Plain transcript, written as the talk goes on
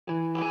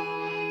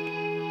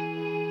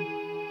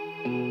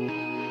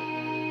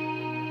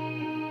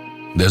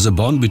There's a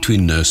bond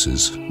between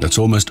nurses that's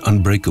almost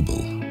unbreakable.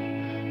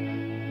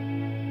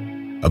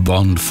 A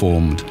bond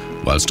formed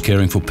whilst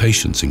caring for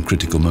patients in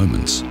critical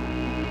moments.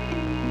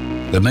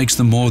 That makes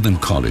them more than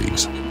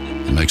colleagues.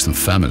 It makes them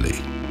family.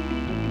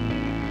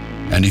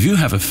 And if you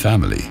have a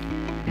family,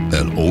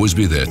 they'll always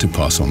be there to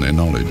pass on their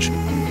knowledge.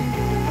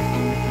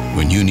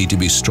 When you need to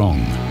be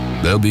strong,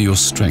 they'll be your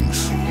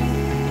strength.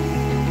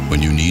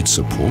 When you need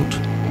support,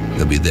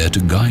 they'll be there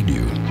to guide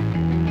you,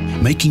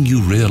 making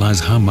you realize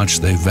how much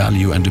they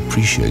value and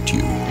appreciate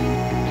you.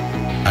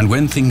 And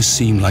when things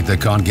seem like they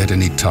can't get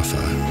any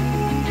tougher,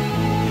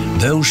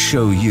 they'll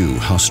show you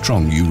how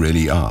strong you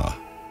really are.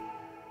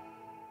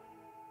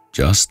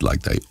 Just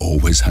like they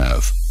always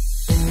have.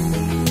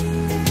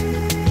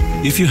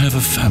 If you have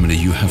a family,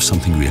 you have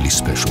something really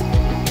special.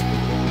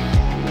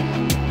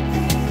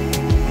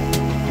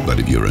 But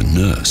if you're a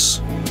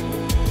nurse,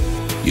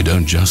 you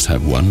don't just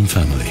have one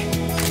family.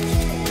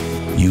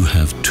 You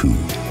have two.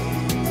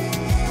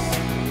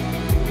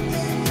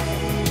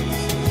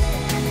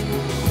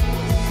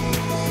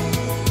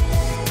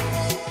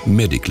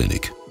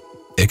 Mediclinic.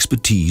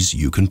 Expertise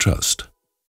you can trust.